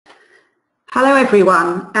Hello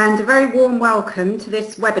everyone, and a very warm welcome to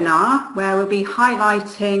this webinar where we'll be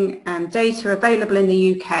highlighting data available in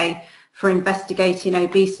the UK for investigating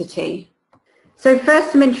obesity. So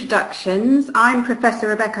first, some introductions. I'm Professor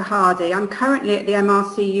Rebecca Hardy. I'm currently at the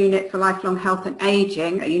MRC Unit for Lifelong Health and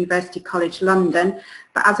Ageing at University College London,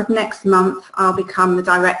 but as of next month I'll become the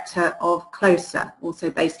Director of CLOSER, also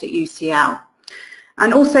based at UCL.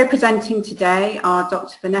 And also presenting today are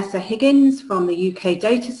Dr. Vanessa Higgins from the UK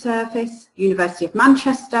Data Service, University of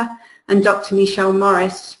Manchester, and Dr. Michelle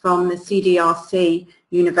Morris from the CDRC,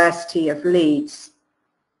 University of Leeds.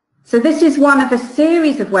 So this is one of a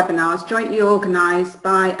series of webinars jointly organised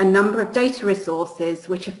by a number of data resources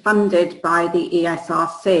which are funded by the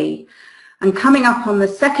ESRC. And coming up on the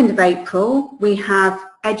 2nd of April, we have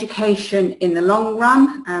Education in the Long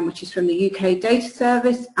Run, which is from the UK Data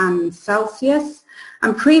Service and Celsius.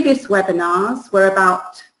 And previous webinars were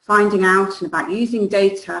about finding out and about using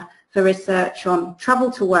data for research on travel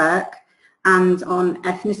to work and on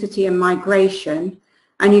ethnicity and migration.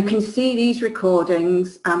 And you can see these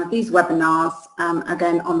recordings of these webinars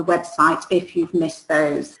again on the website if you've missed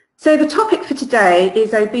those. So the topic for today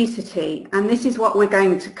is obesity, and this is what we're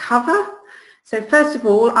going to cover. So first of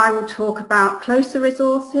all, I will talk about CLOSER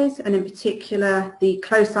resources, and in particular the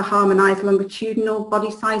CLOSER harmonised longitudinal body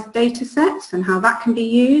size data set and how that can be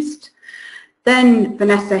used. Then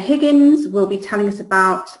Vanessa Higgins will be telling us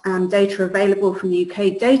about data available from the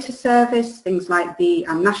UK Data Service, things like the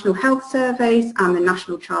National Health Surveys and the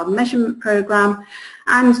National Child Measurement Programme.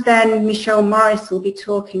 And then Michelle Morris will be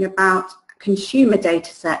talking about consumer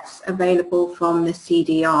data sets available from the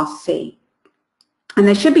CDRC. And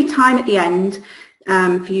there should be time at the end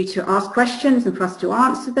for you to ask questions and for us to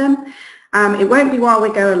answer them. It won't be while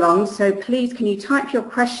we go along, so please can you type your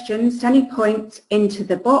questions at any point into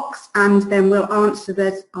the box, and then we'll answer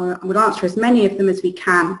as many of them as we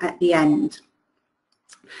can at the end.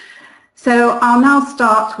 So I'll now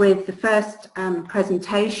start with the first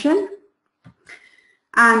presentation.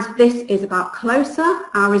 And this is about CLOSER,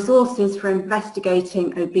 our resources for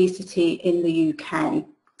investigating obesity in the UK.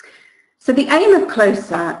 So the aim of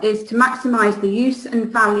CLOSER is to maximise the use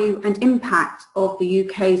and value and impact of the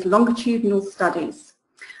UK's longitudinal studies.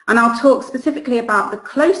 And I'll talk specifically about the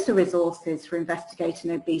CLOSER resources for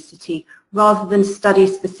investigating obesity rather than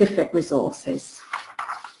study-specific resources.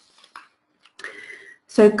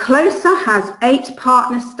 So CLOSER has 8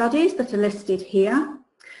 partner studies that are listed here.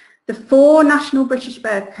 The 4 national British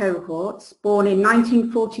birth cohorts born in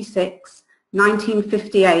 1946,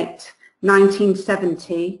 1958,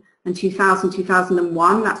 1970, and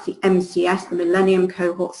 2000-2001, that's the MCS, the Millennium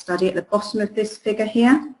Cohort Study at the bottom of this figure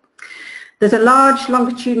here. There's a large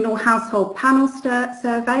longitudinal household panel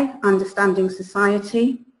survey, Understanding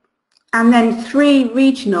Society, and then 3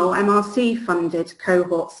 regional MRC-funded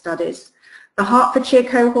cohort studies. The Hertfordshire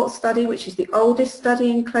Cohort Study, which is the oldest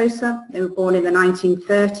study in CLOSER, they were born in the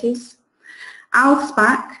 1930s.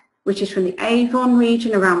 ALSPAC, which is from the Avon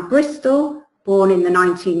region around Bristol, born in the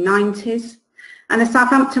 1990s. And the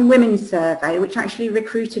Southampton Women's Survey, which actually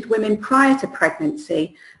recruited women prior to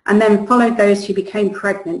pregnancy and then followed those who became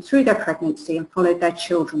pregnant through their pregnancy and followed their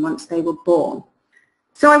children once they were born.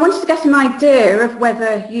 So I wanted to get an idea of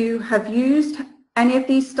whether you have used any of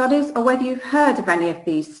these studies or whether you've heard of any of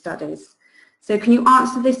these studies. So can you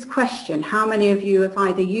answer this question? How many of you have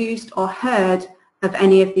either used or heard of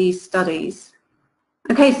any of these studies?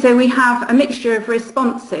 Okay, so we have a mixture of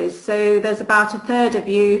responses. So there's about 1/3 of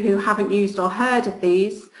you who haven't used or heard of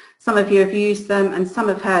these. Some of you have used them and some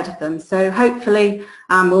have heard of them. So hopefully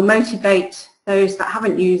we'll motivate those that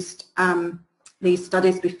haven't used these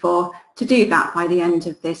studies before to do that by the end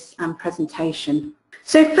of this presentation.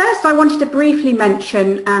 So first I wanted to briefly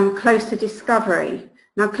mention CLOSER Discovery.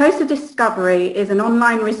 Now CLOSER Discovery is an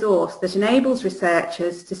online resource that enables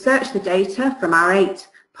researchers to search the data from our 8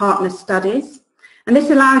 partner studies. And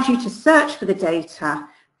this allows you to search for the data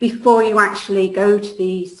before you actually go to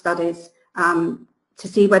the studies to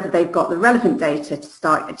see whether they've got the relevant data to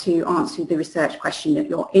start to answer the research question that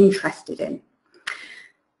you're interested in.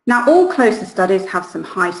 Now all CLOSER studies have some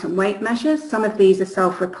height and weight measures. Some of these are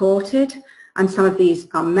self-reported and some of these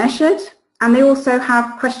are measured. And they also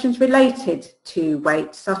have questions related to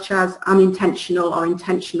weight, such as unintentional or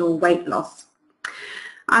intentional weight loss.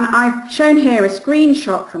 And I've shown here a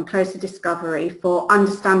screenshot from CLOSER Discovery for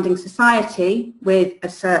Understanding Society with a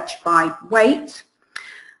search by weight.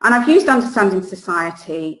 And I've used Understanding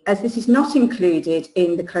Society as this is not included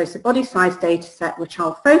in the CLOSER body size dataset, which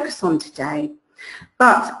I'll focus on today.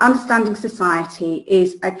 But Understanding Society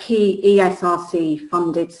is a key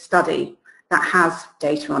ESRC-funded study that has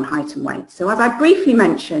data on height and weight. So as I briefly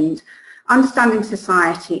mentioned, Understanding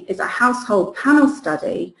Society is a household panel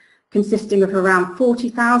study consisting of around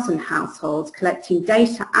 40,000 households collecting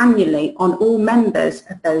data annually on all members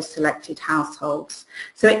of those selected households.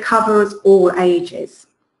 So it covers all ages.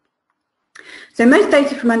 So most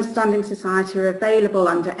data from Understanding Society are available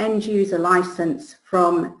under end user license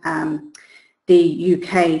from the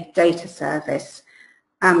UK data service,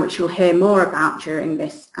 which you'll hear more about during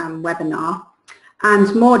this webinar.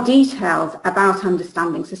 And more details about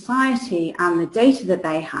Understanding Society and the data that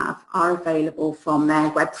they have are available from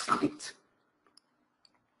their website.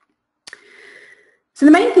 So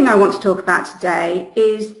the main thing I want to talk about today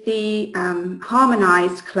is the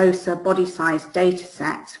harmonised closer body size data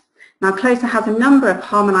set. Now closer has a number of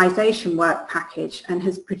harmonisation work package and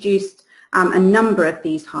has produced a number of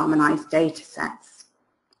these harmonised data sets.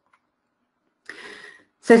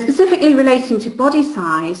 So specifically relating to body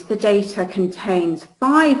size, the data contains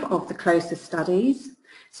 5 of the closer studies,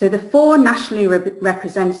 so the 4 nationally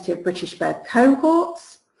representative British birth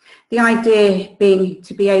cohorts, the idea being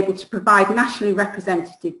to be able to provide nationally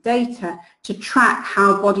representative data to track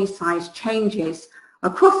how body size changes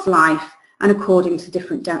across life and according to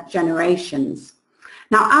different generations.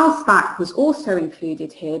 Now ALSPAC was also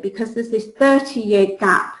included here because there's this 30-year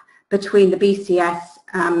gap between the BCS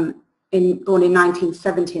born in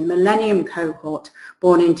 1970 and Millennium cohort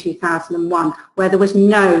born in 2001, where there was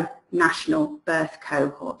no national birth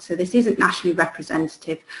cohort. So this isn't nationally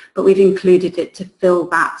representative, but we've included it to fill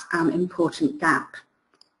that important gap.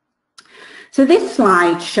 So this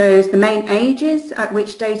slide shows the main ages at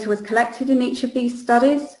which data was collected in each of these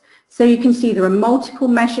studies. So you can see there are multiple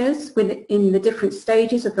measures within the different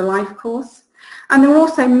stages of the life course. And there are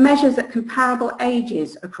also measures at comparable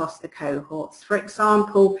ages across the cohorts. For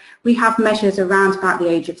example, we have measures around about the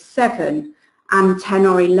age of 7 and 10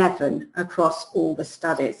 or 11 across all the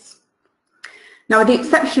studies. Now, with the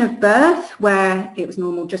exception of birth, where it was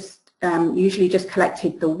normal usually just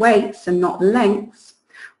collected the weights and not lengths,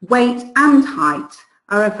 weight and height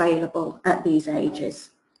are available at these ages.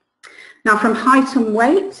 Now, from height and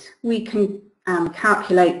weight, we can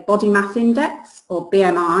calculate body mass index, or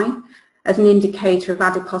BMI, as an indicator of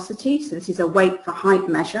adiposity, so this is a weight for height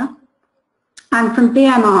measure. And from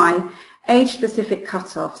BMI, age-specific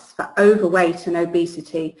cutoffs for overweight and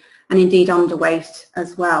obesity, and indeed underweight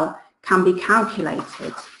as well, can be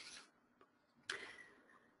calculated.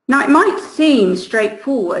 Now it might seem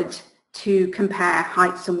straightforward to compare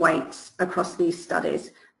heights and weights across these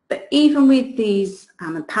studies, but even with these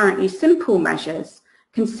apparently simple measures,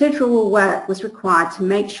 considerable work was required to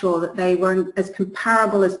make sure that they were as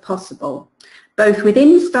comparable as possible, both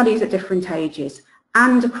within studies at different ages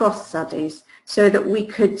and across studies, so that we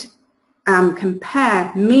could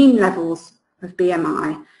compare mean levels of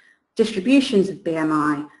BMI, distributions of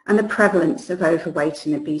BMI, and the prevalence of overweight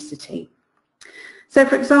and obesity. So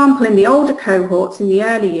for example, in the older cohorts in the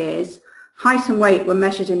early years, height and weight were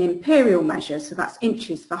measured in imperial measures, so that's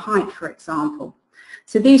inches for height, for example.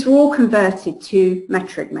 So these were all converted to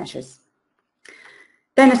metric measures.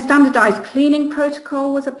 Then a standardized cleaning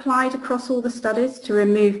protocol was applied across all the studies to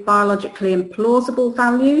remove biologically implausible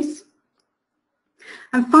values.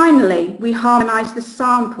 And finally, we harmonized the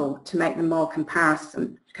sample to make them more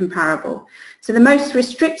comparable. So the most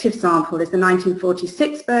restrictive sample is the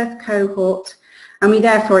 1946 birth cohort, and we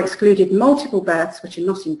therefore excluded multiple births which are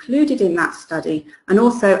not included in that study, and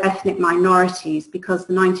also ethnic minorities, because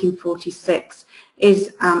the 1946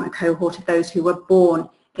 is a cohort of those who were born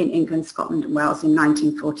in England, Scotland and Wales in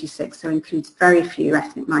 1946, so includes very few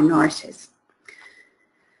ethnic minorities.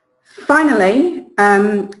 Finally,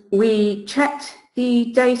 we checked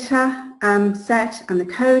the data set and the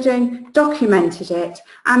coding, documented it,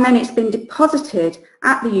 and then it's been deposited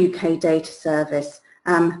at the UK data service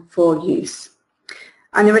for use.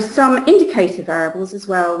 And there are some indicator variables as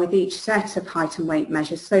well with each set of height and weight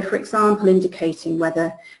measures. So for example, indicating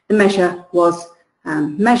whether the measure was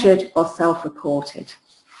measured or self-reported.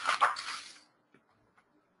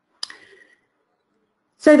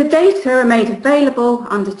 So the data are made available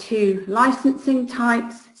under 2 licensing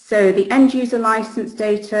types. So the end user license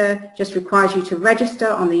data just requires you to register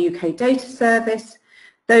on the UK data service.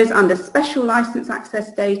 Those under special license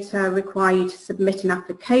access data require you to submit an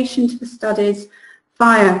application to the studies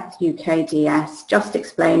via UKDS, just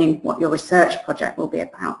explaining what your research project will be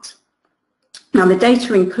about. Now the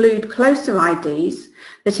data include closer IDs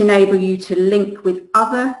that enable you to link with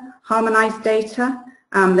other harmonised data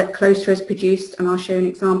that Closer has produced, and I'll show an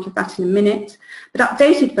example of that in a minute. But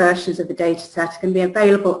updated versions of the dataset can be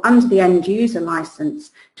available under the end user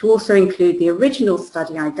license to also include the original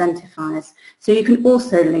study identifiers, so you can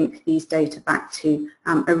also link these data back to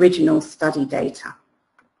original study data.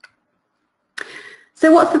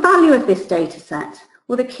 So what's the value of this data set?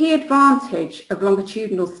 Well, the key advantage of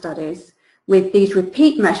longitudinal studies with these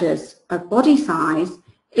repeat measures of body size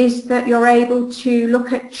is that you're able to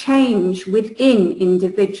look at change within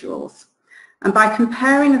individuals. And by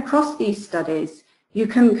comparing across these studies, you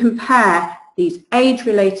can compare these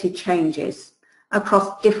age-related changes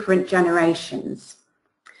across different generations.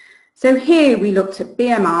 So here we looked at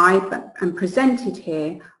BMI, and presented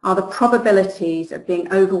here are the probabilities of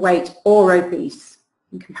being overweight or obese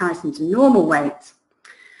in comparison to normal weight.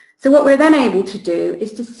 So what we're then able to do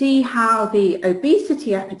is to see how the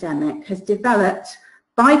obesity epidemic has developed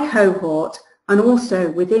by cohort and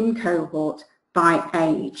also within cohort by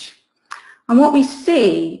age. And what we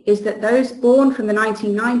see is that those born from the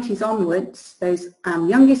 1990s onwards, those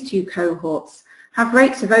youngest two cohorts, have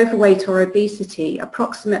rates of overweight or obesity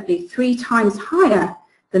approximately 3 times higher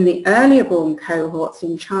than the earlier born cohorts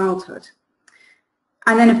in childhood.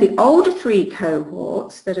 And then of the older 3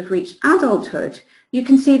 cohorts that have reached adulthood, you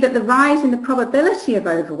can see that the rise in the probability of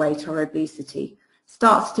overweight or obesity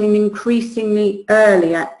starts at an increasingly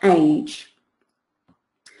earlier age.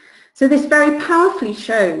 So this very powerfully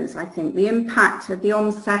shows, I think, the impact of the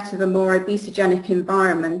onset of a more obesogenic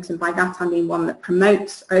environment, and by that I mean one that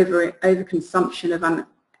promotes overconsumption of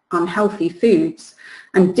unhealthy foods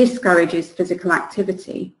and discourages physical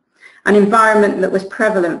activity, an environment that was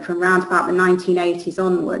prevalent from around about the 1980s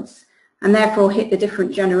onwards, and therefore hit the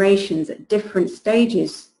different generations at different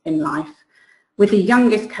stages in life, with the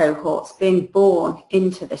youngest cohorts being born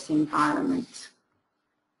into this environment.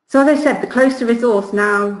 So as I said, the closer resource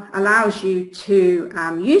now allows you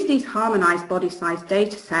to use these harmonised body size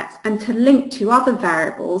data sets and to link to other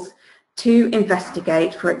variables to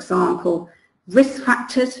investigate, for example, risk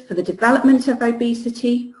factors for the development of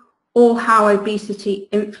obesity, or how obesity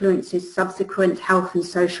influences subsequent health and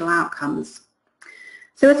social outcomes.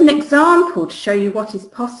 So as an example to show you what is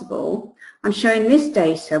possible, I'm showing this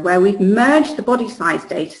data where we've merged the body size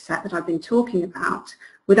data set that I've been talking about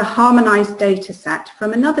with a harmonised data set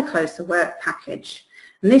from another closer work package,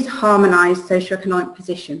 and this harmonised socioeconomic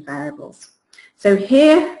position variables. So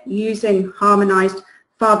here, using harmonised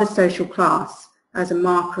father social class as a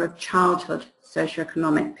marker of childhood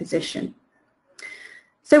socioeconomic position.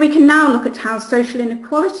 So we can now look at how social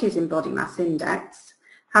inequalities in body mass index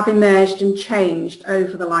have emerged and changed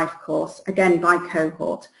over the life course, again by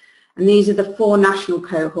cohort. And these are the 4 national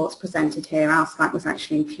cohorts presented here. Our site was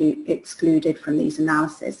actually excluded from these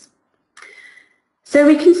analyses. So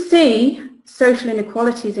we can see social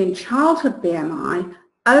inequalities in childhood BMI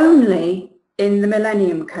only in the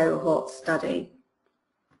Millennium Cohort study,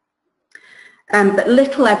 but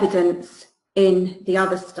little evidence in the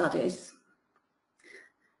other studies.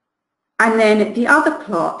 And then the other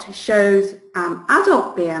plot shows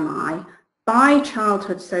adult BMI by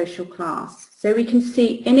childhood social class. So we can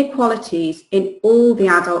see inequalities in all the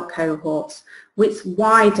adult cohorts, which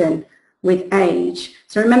widen with age.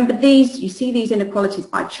 So remember these, you see these inequalities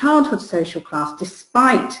by childhood social class,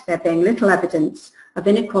 despite there being little evidence of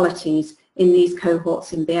inequalities in these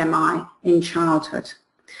cohorts in BMI in childhood.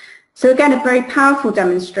 So again, a very powerful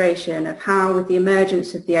demonstration of how, with the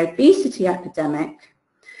emergence of the obesity epidemic,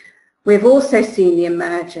 we've also seen the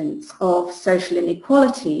emergence of social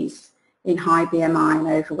inequalities in high BMI and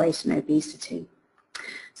overweight and obesity.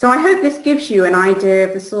 So I hope this gives you an idea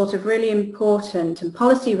of the sort of really important and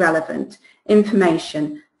policy relevant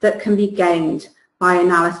information that can be gained by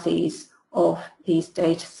analyses of these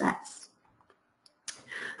data sets.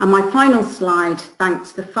 And my final slide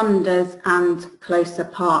thanks the funders and closer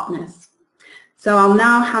partners. So I'll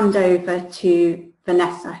now hand over to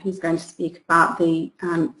Vanessa, who's going to speak about the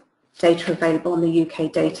data available on the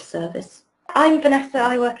UK Data Service. I'm Vanessa,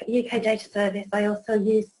 I work at UK Data Service. I also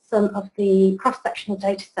use some of the cross-sectional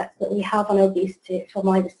data sets that we have on obesity for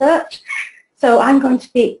my research. So I'm going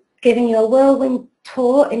to be giving you a whirlwind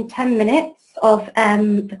tour in 10 minutes of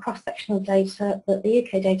the cross-sectional data that the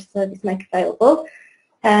UK Data Service make available,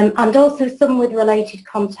 and also some with related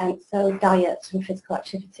content, so diet and physical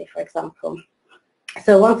activity, for example.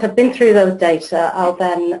 So once I've been through those data, I'll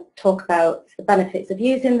then talk about the benefits of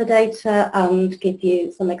using the data and give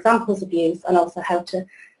you some examples of use, and also how to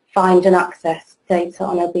find and access data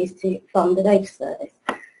on obesity from the data service.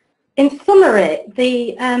 In summary,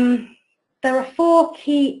 there are 4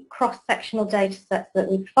 key cross-sectional data sets that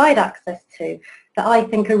we provide access to that I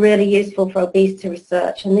think are really useful for obesity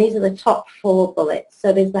research, and these are the top 4 bullets.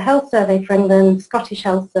 So there's the Health Survey for England, Scottish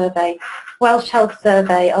Health Survey, Welsh Health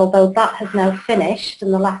Survey, although that has now finished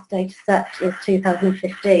and the last data set is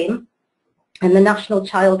 2015, and the National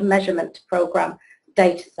Child Measurement Programme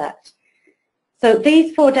data set. So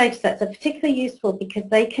these 4 data sets are particularly useful because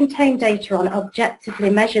they contain data on objectively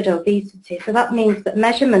measured obesity. So that means that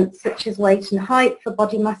measurements such as weight and height for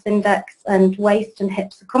body mass index and waist and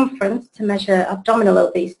hip circumference to measure abdominal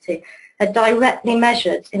obesity are directly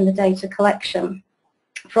measured in the data collection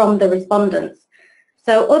from the respondents.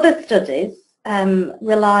 So other studies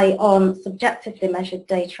rely on subjectively measured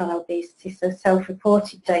data on obesity, so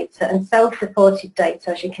self-reported data. And self-reported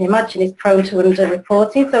data, as you can imagine, is prone to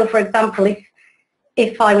under-reporting. So, for example,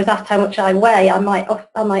 if I was asked how much I weigh, I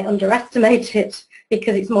might underestimate it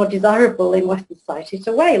because it's more desirable in Western society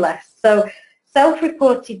to weigh less. So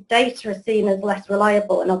self-reported data are seen as less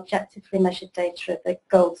reliable and objectively measured data are the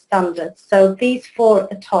gold standard. So these 4 at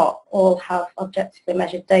the top all have objectively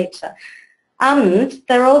measured data. And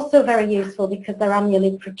they're also very useful because they're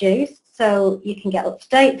annually produced. So you can get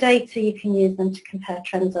up-to-date data, you can use them to compare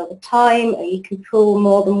trends over time, or you can pool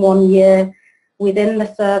more than 1 year within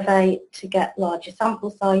the survey to get larger sample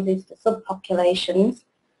sizes for subpopulations.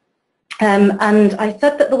 And I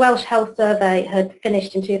said that the Welsh Health Survey had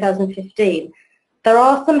finished in 2015. There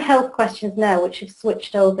are some health questions now which have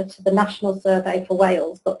switched over to the National Survey for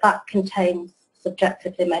Wales, but that contains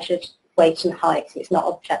subjectively measured weight and height, so it's not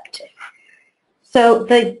objective. So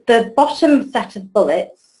the bottom set of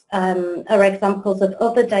bullets are examples of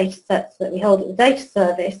other data sets that we hold at the data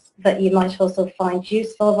service that you might also find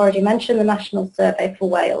useful. I've already mentioned the National Survey for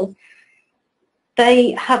Wales.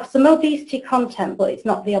 They have some obesity content, but it's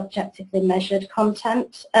not the objectively measured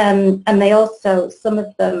content. And they also, some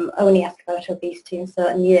of them only ask about obesity in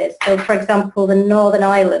certain years. So, for example, the Northern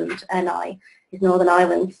Ireland NI, Northern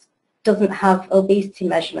Ireland, doesn't have obesity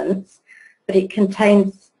measurements, but it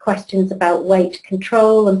contains questions about weight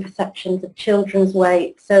control and perceptions of children's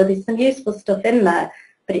weight. So there's some useful stuff in there,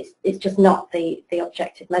 but it's just not the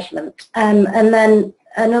objective measurement. And then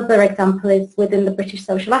another example is within the British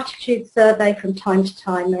Social Attitude Survey. From time to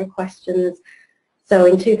time there are questions. So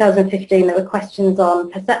in 2015 there were questions on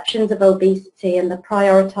perceptions of obesity and the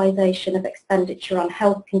prioritisation of expenditure on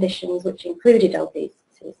health conditions which included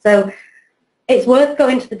obesity. So it's worth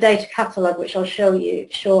going to the data catalogue, which I'll show you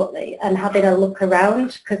shortly, and having a look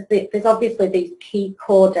around, because there's obviously these key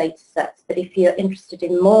core data sets, but if you're interested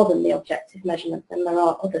in more than the objective measurement, then there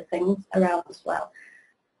are other things around as well.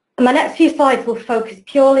 And my next few slides will focus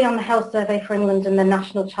purely on the Health Survey for England and the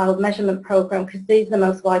National Child Measurement Programme, because these are the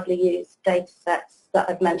most widely used data sets that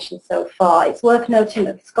I've mentioned so far. It's worth noting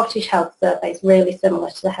that the Scottish Health Survey is really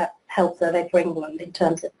similar to the Health Survey for England in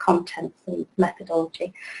terms of contents and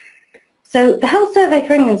methodology. So the Health Survey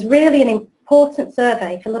for England is really an important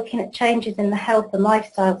survey for looking at changes in the health and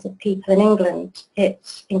lifestyles of people in England.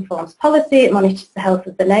 It informs policy, it monitors the health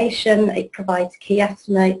of the nation, it provides key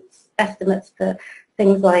estimates for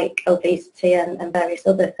things like obesity and various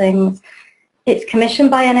other things. It's commissioned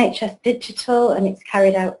by NHS Digital and it's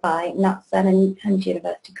carried out by NatSen and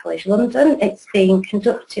University College London. It's been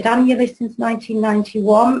conducted annually since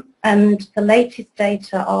 1991 and the latest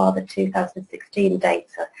data are the 2016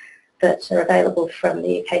 data that are available from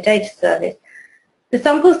the UK Data Service. The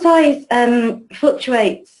sample size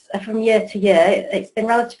fluctuates from year to year. It's been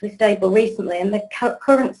relatively stable recently and the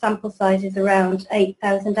current sample size is around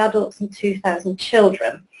 8,000 adults and 2,000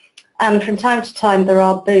 children. And from time to time there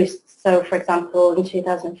are boosts. So for example in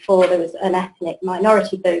 2004 there was an ethnic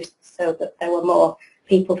minority boost so that there were more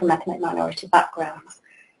people from ethnic minority backgrounds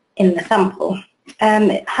in the sample.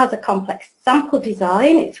 It has a complex sample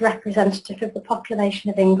design. It's representative of the population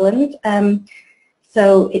of England,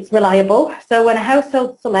 so it's reliable. So when a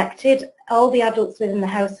household is selected, all the adults within the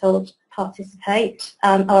household participate,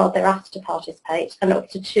 or they're asked to participate, and up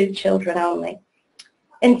to 2 children only.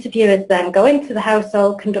 Interviewers then go into the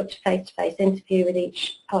household, conduct a face-to-face interview with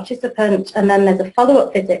each participant, and then there's a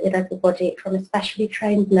follow-up visit with everybody from a specially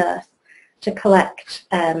trained nurse to collect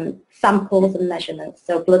samples and measurements,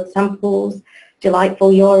 so blood samples,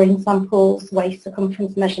 delightful urine samples, waist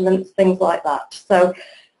circumference measurements, things like that. So,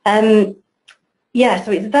 yeah,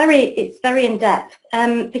 so it's very in-depth.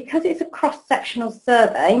 Because it's a cross-sectional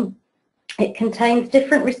survey, it contains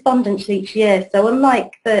different respondents each year. So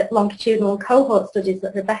unlike the longitudinal cohort studies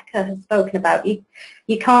that Rebecca has spoken about,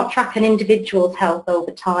 you can't track an individual's health over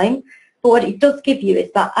time. But what it does give you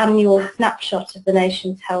is that annual snapshot of the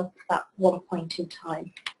nation's health at one point in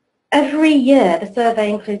time. Every year the survey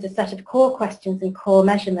includes a set of core questions and core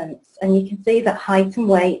measurements, and you can see that height and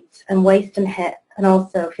weight and waist and hip and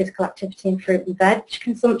also physical activity and fruit and veg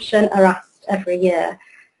consumption are asked every year.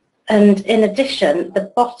 And in addition,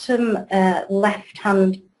 the bottom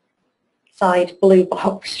left-hand side blue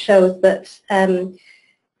box shows that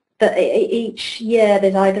that each year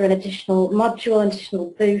there's either an additional module, an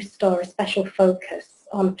additional boost or a special focus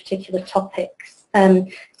on particular topics.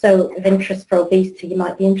 So of interest for obesity, you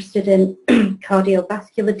might be interested in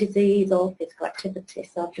cardiovascular disease or physical activity,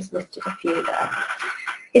 so I've just listed a few there.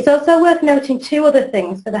 It's also worth noting two other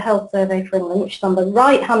things for the Health Survey for England, which is on the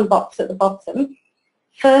right-hand box at the bottom.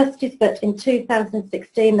 First is that in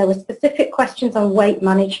 2016 there were specific questions on weight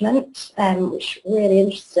management, which are really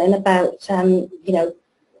interesting, about you know,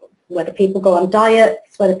 whether people go on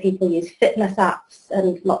diets, whether people use fitness apps,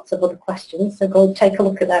 and lots of other questions. So go take a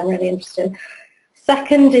look at them, really interesting.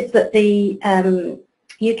 Second is that the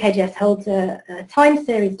UKDS holds a time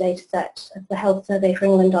series data set of the Health Survey for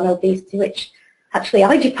England on obesity, which actually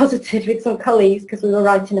I deposited with some colleagues because we were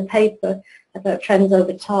writing a paper about trends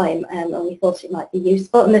over time, and we thought it might be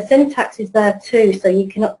useful. And the syntax is there too, so you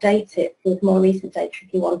can update it with more recent data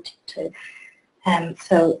if you wanted to.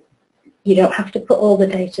 So you don't have to put all the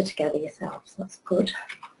data together yourselves. That's good.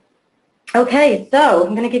 Okay, so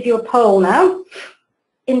I'm going to give you a poll now.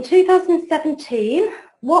 In 2017,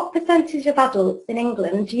 what percentage of adults in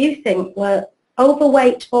England do you think were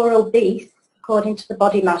overweight or obese according to the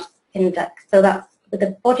body mass index? So that's with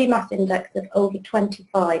a body mass index of over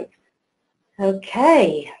 25.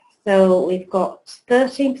 Okay, so we've got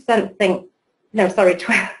 13% think, no, sorry,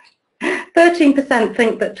 13%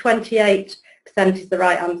 think that 28% is the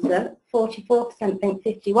right answer, 44% think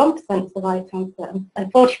 51% is the right answer,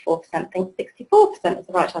 and 44% think 64% is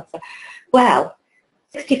the right answer. Well,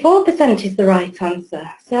 64% is the right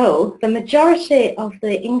answer. So the majority of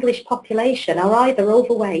the English population are either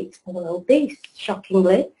overweight or obese,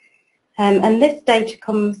 shockingly. And this data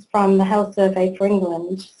comes from the Health Survey for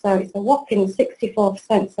England, so it's a whopping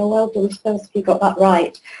 64%, so well done to those of you got that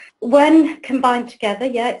right. When combined together,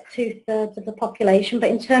 yeah, it's 2/3 of the population,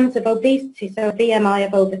 but in terms of obesity, so a BMI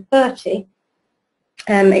of over 30,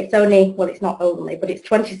 it's only, well, it's not only, but it's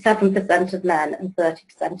 27% of men and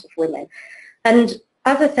 30% of women. And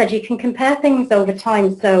as I said, you can compare things over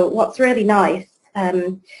time, so what's really nice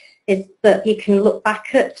is that you can look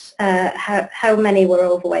back at how many were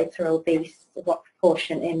overweight or obese, what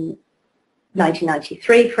proportion in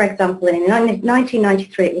 1993, for example, and in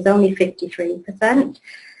 1993 it was only 53%.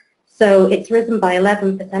 So it's risen by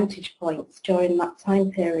 11 percentage points during that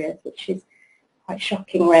time period, which is quite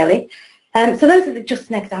shocking, really. So those are just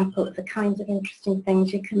an example of the kinds of interesting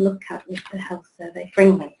things you can look at with the Health Survey for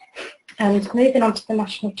England. And moving on to the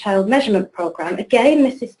National Child Measurement Programme, again,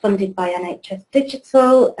 this is funded by NHS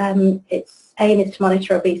Digital. Its aim is to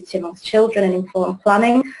monitor obesity amongst children and inform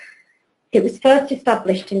planning. It was first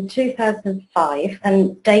established in 2005,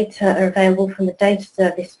 and data are available from the data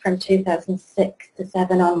service from 2006 to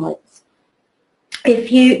 7 onwards.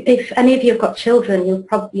 If any of you have got children,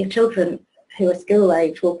 your children who are school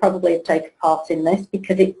age will probably take part in this,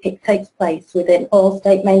 because it takes place within all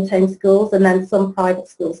state-maintained schools, and then some private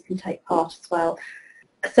schools can take part as well.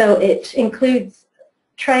 So it includes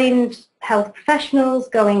trained health professionals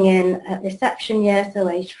going in at reception year, so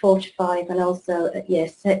age 4 to 5, and also at year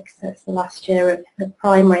 6, that's the last year of the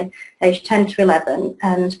primary, age 10 to 11,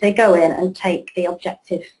 and they go in and take the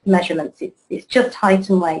objective measurements. It's just height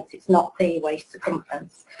and weight, it's not the waist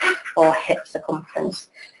circumference or hip circumference.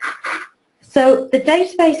 So the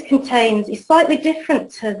database is slightly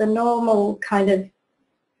different to the normal kind of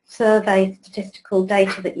survey statistical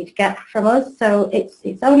data that you'd get from us. So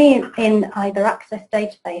it's only in either Access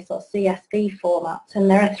Database or CSV format,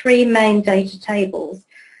 and there are 3 main data tables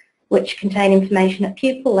which contain information at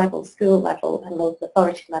pupil level, school level, and local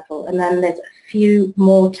authority level. And then there's a few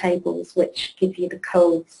more tables which give you the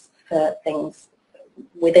codes for things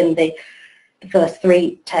within the first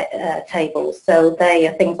 3 tables. So they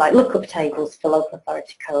are things like lookup tables for local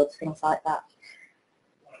authority codes, things like that.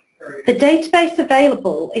 The database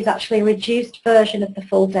available is actually a reduced version of the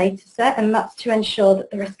full data set, and that's to ensure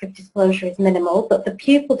that the risk of disclosure is minimal, but the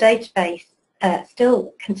pupil database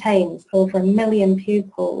still contains over 1 million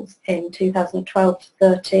pupils in 2012 to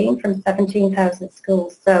 13 from 17,000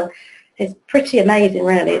 schools. So it's pretty amazing,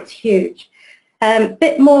 really. It's huge.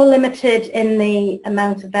 Bit more limited in the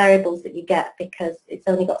amount of variables that you get, because it's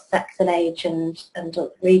only got sex and age and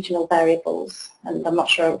regional variables, and I'm not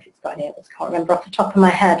sure if it's got any others, I can't remember off the top of my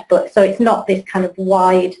head, but so it's not this kind of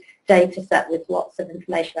wide data set with lots of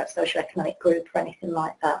information about socioeconomic group or anything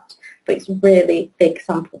like that, but it's really big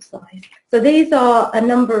sample size. So these are a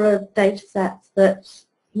number of data sets that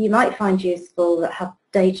you might find useful that have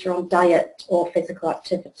data on diet or physical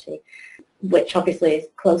activity, which obviously is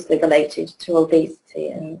closely related to obesity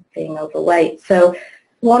and being overweight. So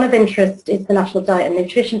one of interest is the National Diet and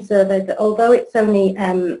Nutrition Survey, that although it's only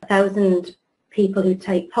 1,000 people who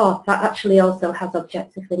take part, that actually also has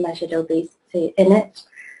objectively measured obesity in it.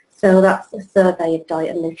 So that's a survey of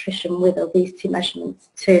diet and nutrition with obesity measurements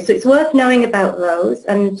too. So it's worth knowing about those.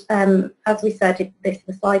 And as we said,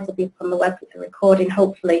 the slides will be up on the web with the recording,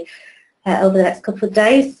 hopefully, over the next couple of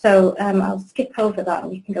days. So I'll skip over that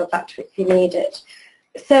and you can go back to it if you need it.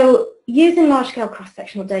 So using large-scale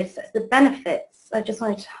cross-sectional data sets, the benefits, I just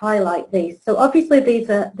wanted to highlight these. So obviously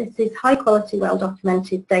this is high-quality,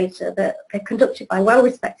 well-documented data that are conducted by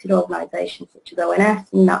well-respected organisations such as ONS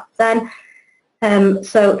and NatZen.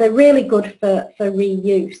 So they're really good for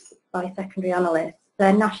reuse by secondary analysts.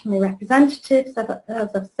 They're nationally representative, as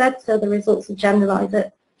I've said, so the results are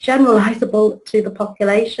generalisable to the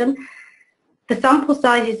population. The sample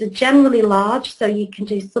sizes are generally large, so you can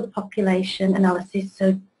do subpopulation analysis,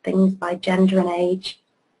 so things by gender and age.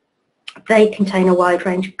 They contain a wide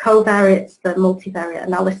range of covariates for multivariate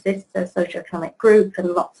analysis, so socioeconomic group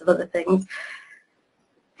and lots of other things.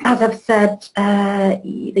 As I've said, that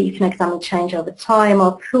you can examine change over time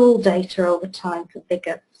or pool data over time for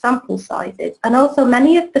bigger sample sizes. And also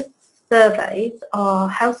many of the surveys are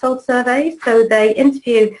household surveys, so they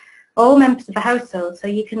interview all members of a household, so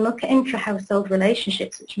you can look at intra-household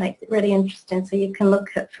relationships, which makes it really interesting. So you can look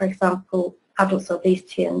at, for example, adults'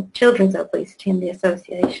 obesity and children's obesity and the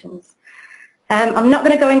associations. I'm not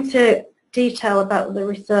going to go into detail about the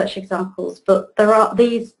research examples, but there are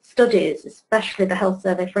these studies, especially the Health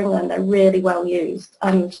Survey for England, they're really well used,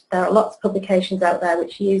 and there are lots of publications out there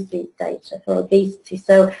which use these data for obesity.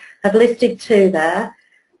 So I've listed 2 there,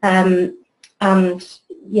 and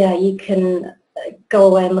yeah, you can go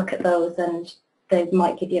away and look at those, and they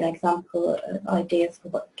might give you an example of ideas for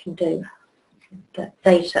what you can do with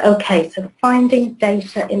data. Okay, so finding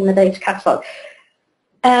data in the data catalogue.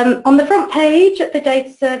 On the front page at the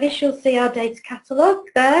data service, you'll see our data catalogue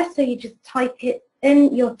there, so you just type it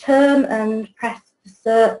in your term and press the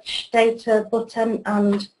search data button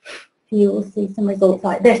and you will see some results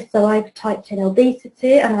like this. So I've typed in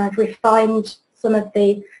obesity and I've refined some of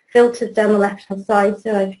the filters down the left hand side,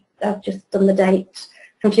 so I've just done the date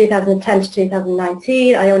from 2010 to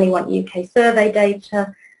 2019. I only want UK survey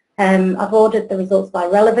data. I've ordered the results by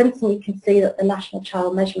relevance, and you can see that the National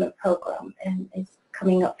Child Measurement Programme is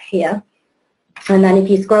coming up here. And then if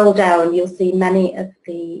you scroll down, you'll see many of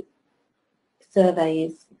the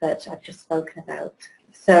surveys that I've just spoken about.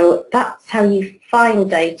 So that's how you find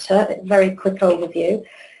data, a very quick overview.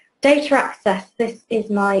 Data access, this is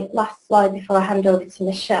my last slide before I hand over to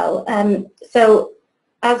Michelle. So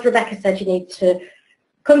as Rebecca said, you need to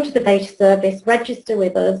come to the data service, register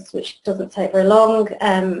with us, which doesn't take very long.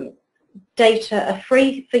 Data are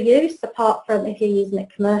free for use, apart from if you're using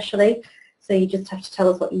it commercially, so you just have to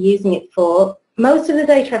tell us what you're using it for. Most of the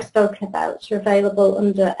data I've spoken about are available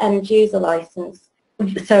under end user license.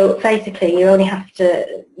 So basically you only have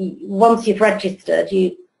to, once you've registered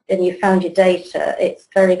and you've found your data, it's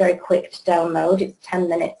very, very quick to download. It's 10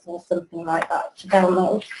 minutes or something like that to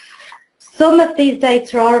download. Some of these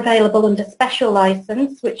data are available under special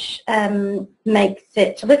license, which makes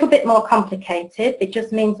it a little bit more complicated. It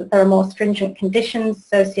just means that there are more stringent conditions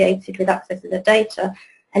associated with accessing the data,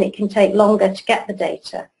 and it can take longer to get the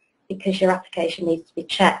data because your application needs to be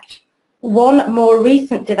checked. One more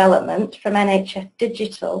recent development from NHS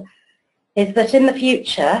Digital is that in the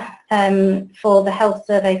future, for the Health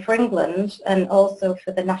Survey for England and also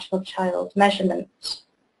for the National Child Measurement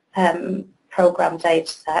Programme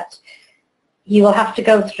dataset, you will have to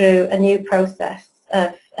go through a new process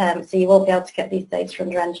of, so you won't be able to get these data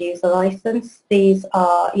under end user license. These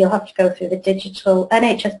are, you'll have to go through the digital,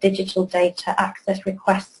 NHS Digital Data Access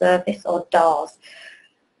Request Service, or DARS.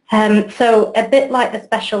 So a bit like the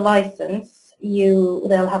special license,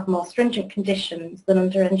 they'll have more stringent conditions than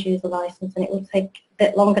under end user license, and it will take a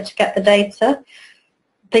bit longer to get the data.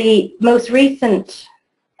 The most recent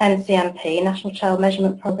NCMP, National Child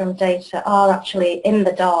Measurement Programme data, are actually in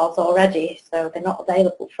the DARS already, so they're not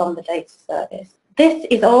available from the data service. This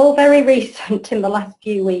is all very recent in the last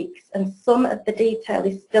few weeks, and some of the detail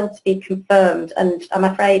is still to be confirmed, and I'm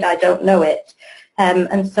afraid I don't know it.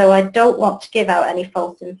 And so I don't want to give out any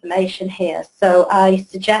false information here. So I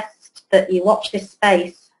suggest that you watch this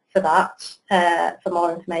space for that, for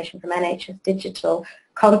more information from NHS Digital.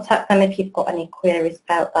 Contact them if you've got any queries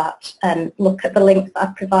about that, and look at the links that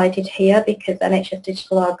I've provided here, because NHS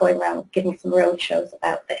Digital are going around giving some roadshows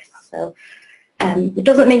about this. So it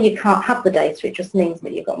doesn't mean you can't have the data, it just means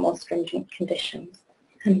that you've got more stringent conditions.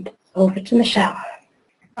 And over to Michelle.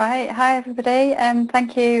 Right, hi everybody,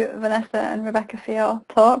 thank you Vanessa and Rebecca for your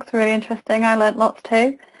talks, really interesting, I learnt lots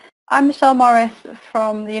too. I'm Michelle Morris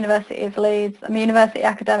from the University of Leeds. I'm a University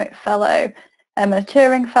Academic Fellow, I'm a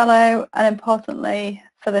Turing Fellow, and importantly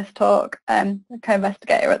for this talk, a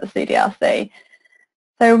co-investigator at the CDRC.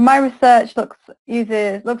 So my research looks at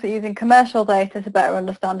using commercial data to better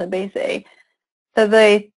understand obesity. So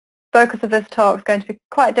the focus of this talk is going to be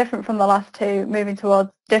quite different from the last two, moving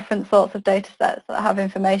towards different sorts of data sets that have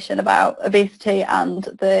information about obesity and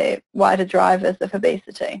the wider drivers of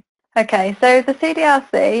obesity. Okay, so the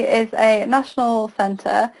CDRC is a national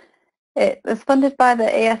centre. It was funded by the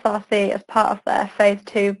ESRC as part of their Phase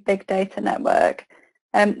 2 Big Data Network.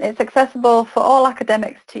 It's accessible for all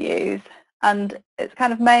academics to use, and its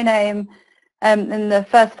kind of main aim in the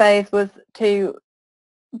first phase was to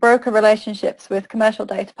broker relationships with commercial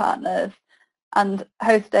data partners and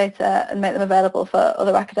host data and make them available for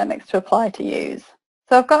other academics to apply to use.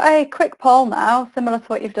 So I've got a quick poll now, similar to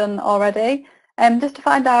what you've done already, just to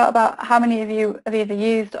find out about how many of you have either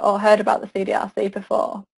used or heard about the CDRC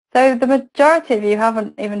before. So the majority of you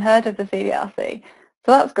haven't even heard of the CDRC,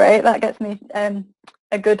 so that's great. That gets me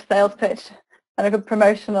a good sales pitch and a good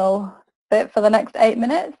promotional bit for the next 8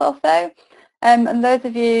 minutes or so. And those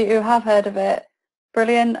of you who have heard of it,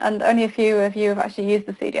 brilliant, and only a few of you have actually used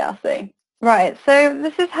the CDRC. Right, so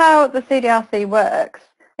this is how the CDRC works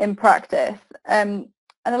in practice, and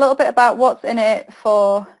a little bit about what's in it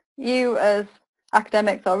for you as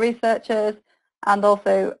academics or researchers, and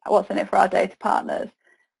also what's in it for our data partners.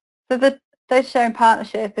 So the data sharing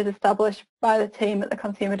partnership is established by the team at the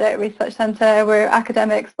Consumer Data Research Centre. We're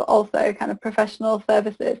academics, but also kind of professional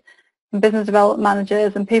services and business development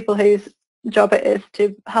managers and people whose job it is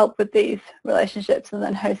to help with these relationships and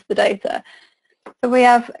then host the data. So we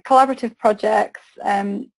have collaborative projects,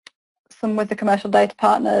 some with the commercial data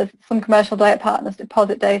partners, some commercial data partners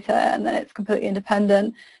deposit data and then it's completely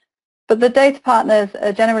independent. But the data partners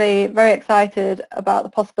are generally very excited about the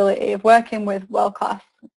possibility of working with world-class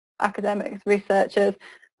academics, researchers,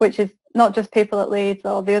 which is not just people at Leeds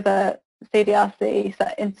or the other CDRC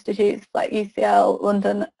institutes like UCL,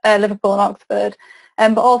 London, Liverpool and Oxford,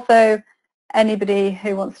 but also anybody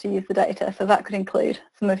who wants to use the data, so that could include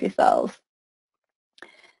some of yourselves.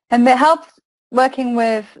 And it helps working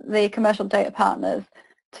with the commercial data partners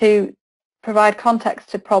to provide context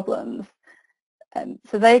to problems.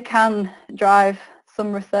 So they can drive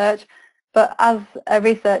some research, but as a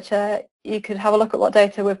researcher, you could have a look at what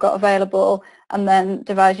data we've got available and then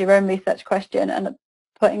devise your own research question and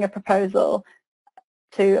putting a proposal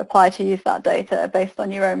to apply to use that data based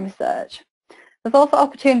on your own research. There's also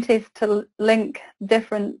opportunities to link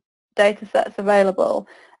different data sets available,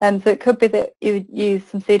 and so it could be that you would use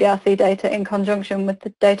some CDRC data in conjunction with the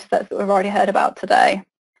data sets that we've already heard about today.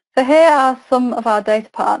 So here are some of our data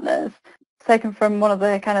partners, taken from one of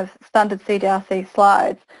the kind of standard CDRC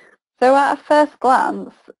slides. So at a first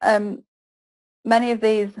glance, many of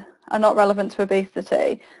these are not relevant to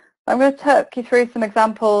obesity. I'm going to talk you through some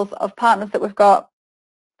examples of partners that we've got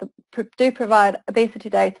that do provide obesity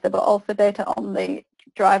data, but also data on the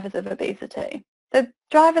drivers of obesity. The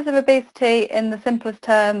drivers of obesity, in the simplest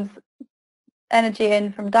terms, energy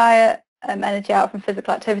in from diet, energy out from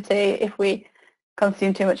physical activity. If we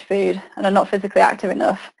consume too much food and are not physically active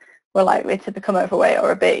enough, we're likely to become overweight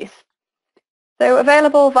or obese. So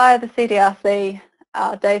available via the CDRC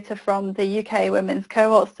are data from the UK Women's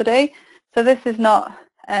Cohort Study. So this is not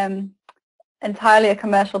entirely a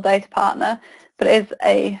commercial data partner, but is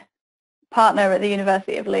a partner at the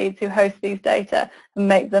University of Leeds who hosts these data and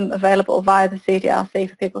make them available via the CDRC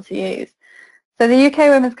for people to use. So the UK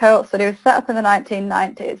Women's Cohort Study was set up in the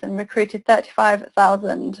 1990s and recruited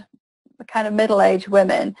 35,000 kind of middle-aged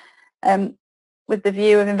women with the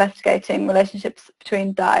view of investigating relationships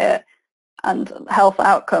between diet and health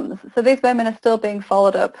outcomes. So these women are still being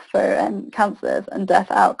followed up for cancers and death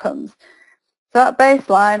outcomes. So at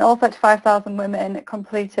baseline, all 35,000 women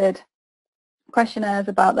completed questionnaires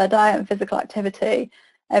about their diet and physical activity,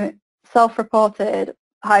 self-reported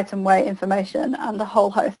height and weight information, and a whole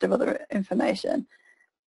host of other information.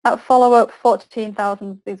 At follow-up, 14,000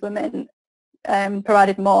 of these women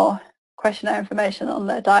provided more questionnaire information on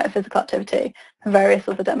their diet and physical activity and various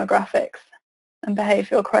other demographics and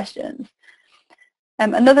behavioural questions.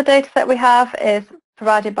 Another data set we have is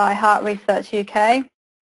provided by Heart Research UK.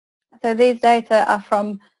 So these data are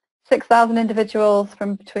from 6,000 individuals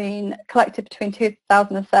collected between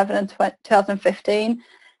 2007 and 2015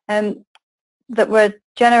 that were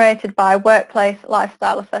generated by workplace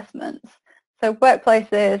lifestyle assessments. So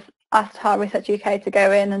workplaces asked Heart Research UK to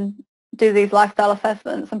go in and do these lifestyle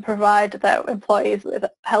assessments and provide their employees with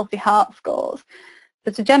healthy heart scores.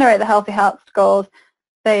 So to generate the healthy heart scores,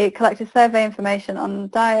 they collected survey information on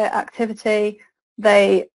diet, activity.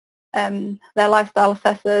 Their lifestyle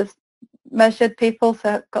assessors measured people,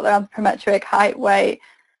 so got their anthropometric height, weight,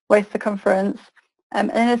 waist circumference, and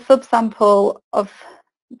in a subsample of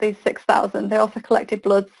these 6,000, they also collected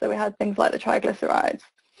blood, so we had things like the triglycerides.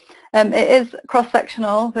 It is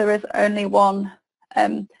cross-sectional. There is only one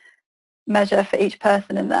measure for each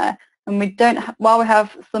person in there, and we don't. While we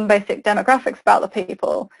have some basic demographics about the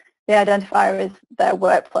people, the identifier is their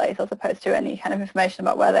workplace as opposed to any kind of information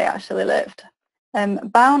about where they actually lived.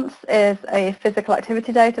 Bounce is a physical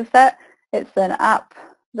activity data set. It's an app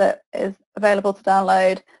that is available to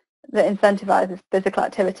download that incentivizes physical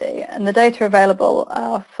activity, and the data available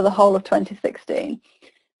are for the whole of 2016.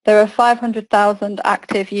 There are 500,000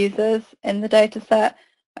 active users in the data set,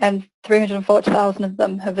 and 340,000 of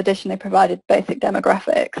them have additionally provided basic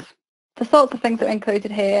demographics. The sorts of things that are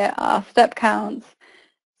included here are step counts.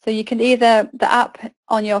 So you can either, the app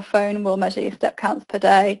on your phone will measure your step counts per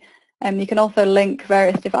day, and you can also link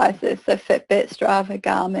various devices, so Fitbit, Strava,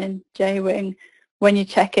 Garmin, J-Wing. When you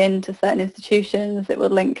check in to certain institutions, it will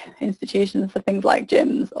link institutions for things like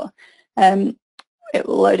gyms, or it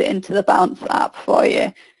will load it into the Bounce app for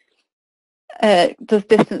you. Does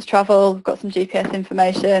distance travel, we've got some GPS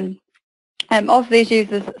information. Of these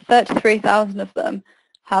users, 33,000 of them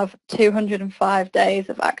have 205 days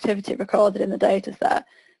of activity recorded in the data set.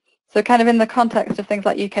 So kind of in the context of things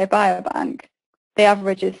like UK Biobank, the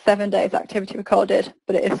average is 7 days activity recorded,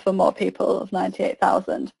 but it is for more people of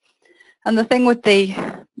 98,000. And the thing with the,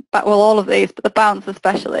 well, all of these, but the Bounce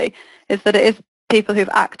especially, is that it is people who've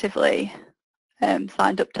actively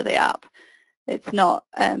signed up to the app. It's not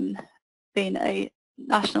been a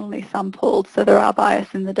nationally sampled, so there are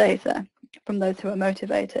bias in the data from those who are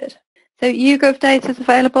motivated. So YouGov data is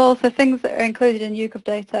available, so things that are included in YouGov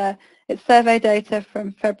data, it's survey data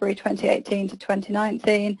from February 2018 to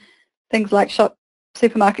 2019, things like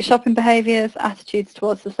supermarket shopping behaviours, attitudes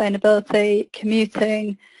towards sustainability,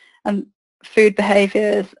 commuting, and food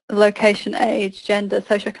behaviours, location, age, gender,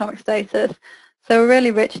 socioeconomic status. So a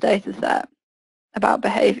really rich data set about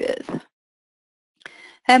behaviours.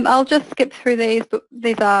 I'll just skip through these, but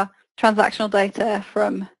these are transactional data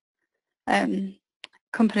from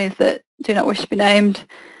companies that do not wish to be named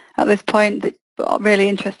at this point, but are really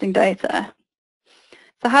interesting data.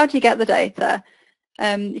 So how do you get the data?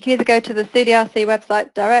 You can either go to the CDRC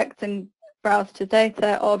website direct and browse to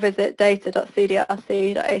data, or visit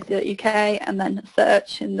data.cdrc.ac.uk and then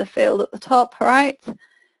search in the field at the top right.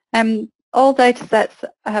 All data sets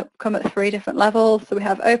come at 3 different levels. So we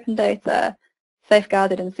have open data,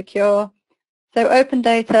 safeguarded and secure. So open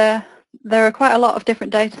data, there are quite a lot of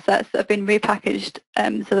different data sets that have been repackaged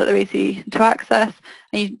so that they're easy to access,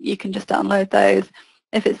 and you can just download those.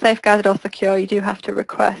 If it's safeguarded or secure, you do have to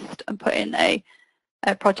request and put in a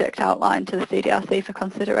project outline to the CDRC for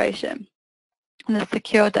consideration. And the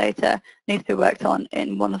secure data needs to be worked on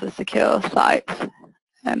in one of the secure sites,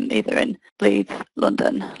 either in Leeds,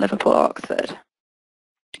 London, Liverpool or Oxford.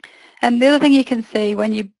 And the other thing you can see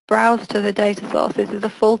when you browse to the data sources is a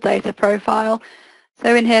full data profile.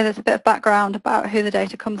 So in here there's a bit of background about who the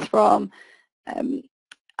data comes from,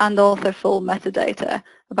 and also full metadata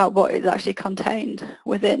about what is actually contained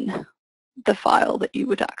within the file that you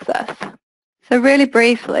would access. So really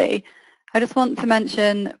briefly, I just want to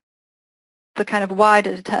mention the kind of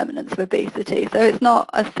wider determinants of obesity. So it's not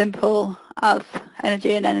as simple as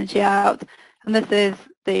energy in, energy out, and this is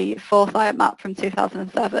the foresight map from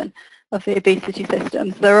 2007 of the obesity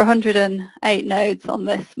system. So there are 108 nodes on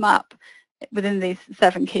this map within these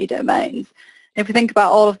 7 key domains. If we think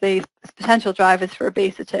about all of these potential drivers for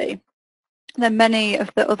obesity, then many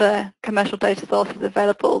of the other commercial data sources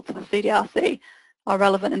available to the CDRC are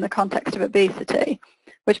relevant in the context of obesity,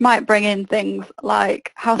 which might bring in things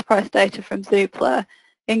like house price data from Zoopla,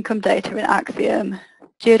 income data in Axiom,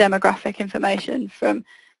 geodemographic information from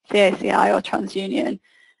CACI or TransUnion.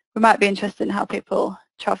 We might be interested in how people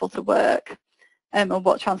travel to work or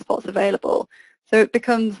what transport's available. So it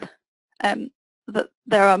becomes that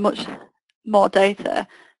there are much more data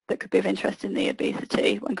that could be of interest in the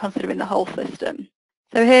obesity when considering the whole system.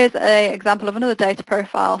 So here's an example of another data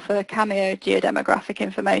profile for Cameo geodemographic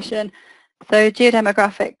information. So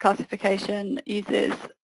geodemographic classification uses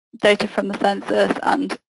data from the census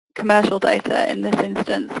and commercial data in this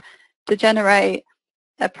instance to generate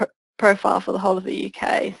a profile for the whole of the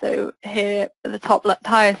UK. So here at the top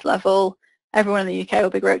highest level, everyone in the UK will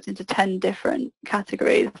be grouped into 10 different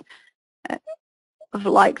categories of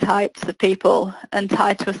like types of people and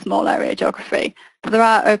tied to a small area geography. So there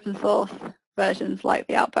are open source versions like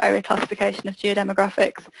the output area classification of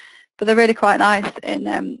geodemographics, but they're really quite nice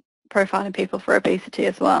in profiling people for obesity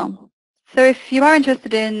as well. So if you are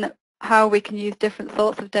interested in how we can use different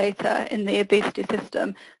sorts of data in the obesity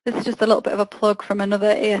system, this is just a little bit of a plug from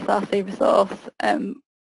another ESRC resource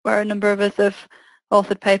where a number of us have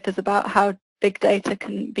authored papers about how big data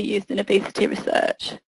can be used in obesity research.